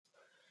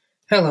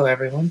Hello,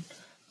 everyone.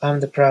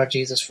 I'm the proud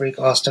Jesus freak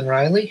Austin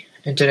Riley,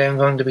 and today I'm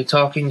going to be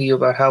talking to you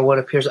about how what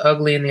appears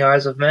ugly in the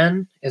eyes of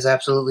men is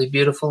absolutely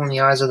beautiful in the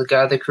eyes of the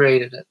God that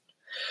created it.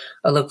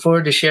 I look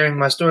forward to sharing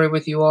my story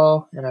with you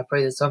all, and I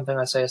pray that something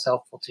I say is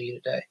helpful to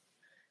you today.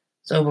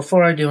 So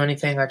before I do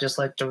anything, I'd just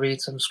like to read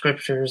some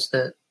scriptures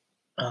that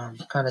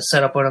kind of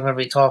set up what I'm going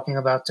to be talking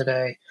about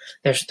today.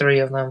 There's three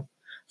of them.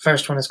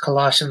 First one is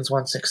Colossians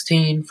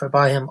 1:16, "For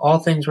by him all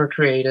things were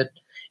created,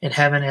 in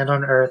heaven and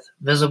on earth,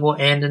 visible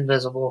and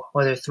invisible,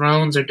 whether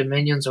thrones or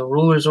dominions or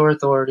rulers or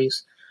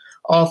authorities.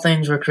 All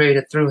things were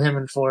created through him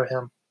and for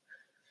him."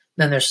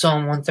 Then there's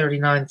Psalm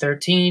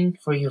 139:13,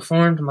 "For you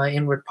formed my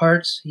inward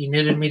parts, you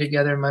knitted me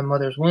together in my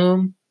mother's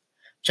womb."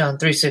 John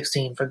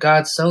 3:16, "For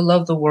God so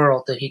loved the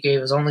world that he gave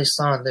his only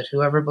Son, that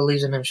whoever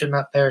believes in him should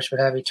not perish but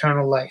have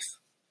eternal life."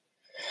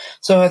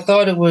 So I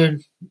thought it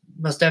would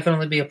most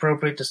definitely be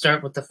appropriate to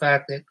start with the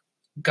fact that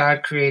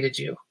God created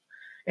you.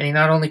 And he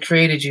not only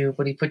created you,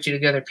 but he put you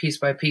together piece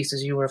by piece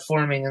as you were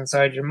forming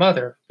inside your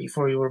mother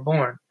before you were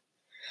born.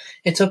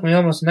 It took me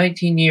almost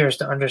 19 years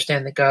to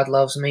understand that God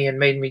loves me and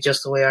made me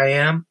just the way I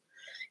am.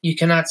 You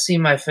cannot see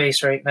my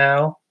face right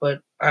now, but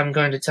I'm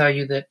going to tell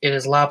you that it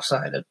is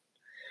lopsided,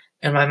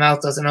 and my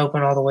mouth doesn't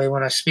open all the way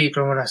when I speak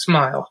or when I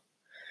smile.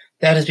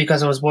 That is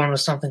because I was born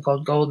with something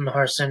called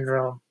Goldenhar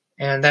syndrome,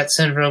 and that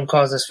syndrome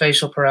causes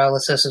facial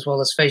paralysis as well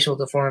as facial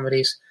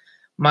deformities,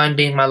 mine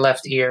being my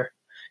left ear,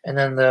 and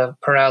then the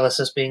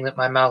paralysis being that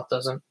my mouth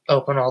doesn't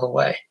open all the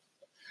way.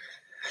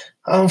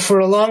 For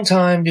a long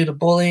time, due to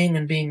bullying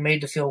and being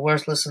made to feel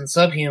worthless and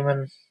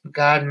subhuman,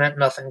 God meant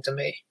nothing to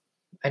me.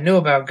 I knew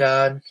about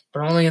God,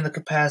 but only in the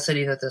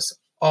capacity that this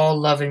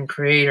all-loving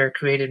creator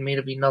created me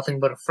to be nothing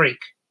but a freak.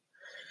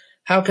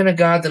 How can a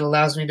God that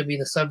allows me to be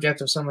the subject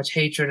of so much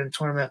hatred and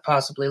torment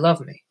possibly love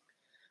me?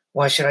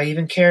 Why should I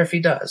even care if he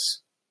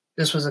does?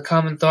 This was a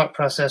common thought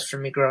process for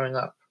me growing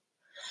up.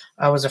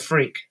 I was a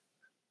freak.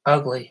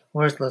 Ugly,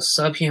 worthless,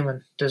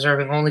 subhuman,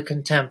 deserving only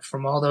contempt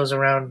from all those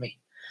around me.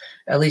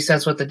 At least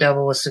that's what the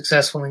devil was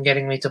successful in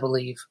getting me to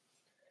believe.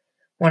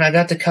 When I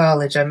got to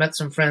college, I met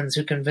some friends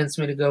who convinced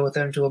me to go with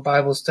them to a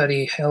Bible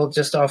study held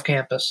just off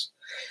campus.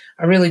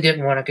 I really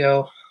didn't want to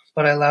go,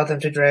 but I allowed them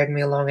to drag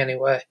me along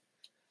anyway.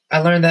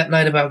 I learned that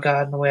night about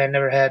God in a way I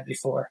never had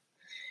before.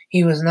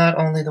 He was not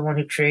only the one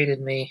who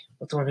created me,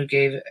 but the one who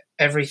gave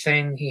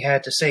everything he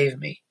had to save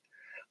me.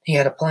 He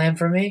had a plan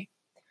for me?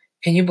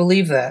 Can you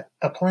believe that?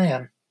 A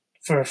plan.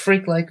 For a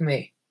freak like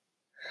me.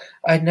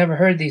 I'd never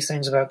heard these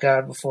things about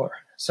God before,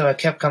 so I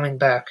kept coming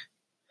back.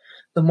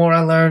 The more I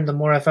learned, the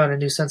more I found a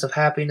new sense of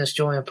happiness,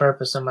 joy, and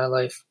purpose in my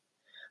life.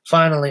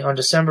 Finally, on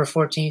December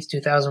 14th,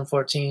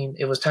 2014,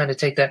 it was time to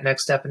take that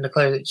next step and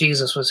declare that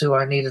Jesus was who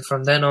I needed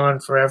from then on,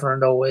 forever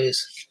and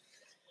always.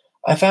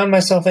 I found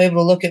myself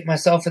able to look at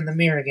myself in the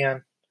mirror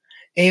again.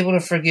 Able to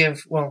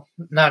forgive, well,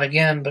 not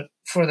again, but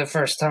for the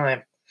first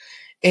time.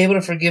 Able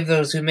to forgive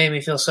those who made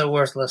me feel so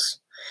worthless.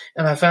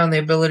 And I found the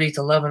ability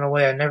to love in a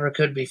way I never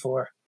could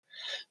before.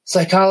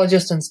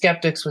 Psychologists and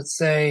skeptics would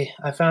say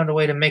I found a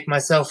way to make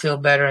myself feel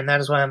better, and that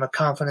is why I'm a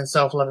confident,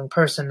 self-loving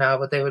person now,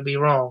 but they would be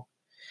wrong.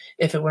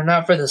 If it were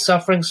not for the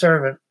suffering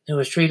servant who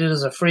was treated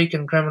as a freak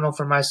and criminal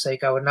for my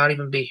sake, I would not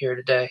even be here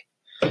today.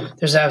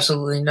 There's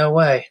absolutely no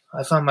way.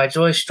 I found my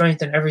joy,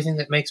 strength, and everything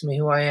that makes me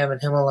who I am in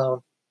him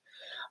alone.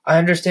 I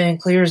understand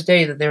clear as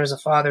day that there is a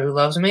Father who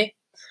loves me,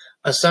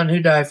 a Son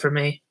who died for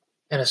me,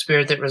 and a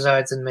Spirit that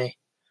resides in me.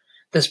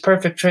 This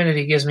perfect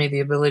trinity gives me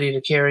the ability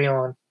to carry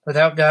on.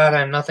 Without God,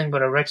 I am nothing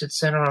but a wretched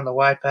sinner on the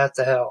wide path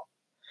to hell.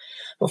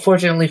 But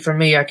fortunately for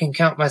me, I can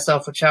count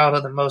myself a child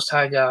of the Most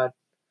High God.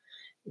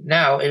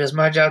 Now, it is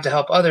my job to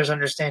help others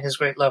understand his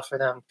great love for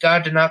them.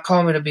 God did not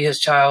call me to be his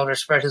child or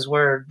spread his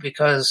word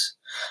because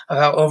of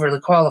how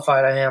overly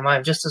qualified I am. I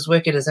am just as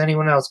wicked as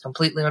anyone else,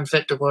 completely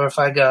unfit to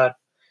glorify God.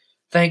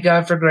 Thank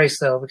God for grace,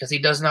 though, because he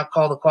does not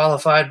call the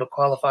qualified, but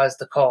qualifies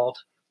the called.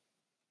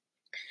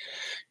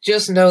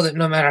 Just know that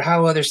no matter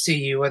how others see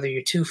you, whether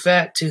you're too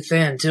fat, too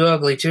thin, too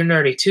ugly, too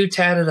nerdy, too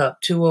tatted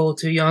up, too old,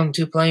 too young,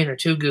 too plain, or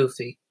too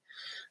goofy,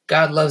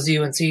 God loves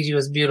you and sees you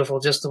as beautiful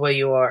just the way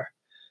you are.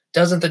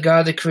 Doesn't the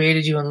God that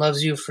created you and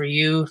loves you for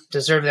you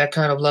deserve that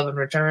kind of love in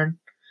return?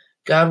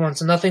 God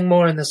wants nothing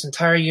more in this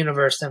entire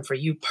universe than for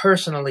you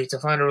personally to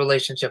find a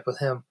relationship with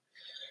him.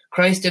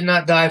 Christ did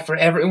not die for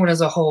everyone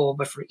as a whole,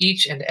 but for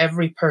each and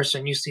every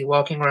person you see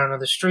walking around on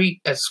the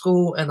street, at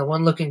school, and the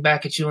one looking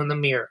back at you in the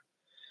mirror.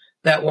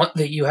 That one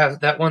that you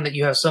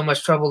have so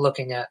much trouble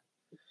looking at.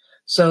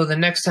 So the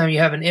next time you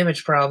have an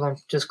image problem,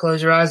 just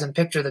close your eyes and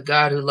picture the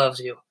God who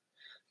loves you.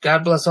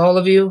 God bless all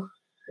of you,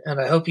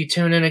 and I hope you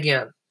tune in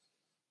again.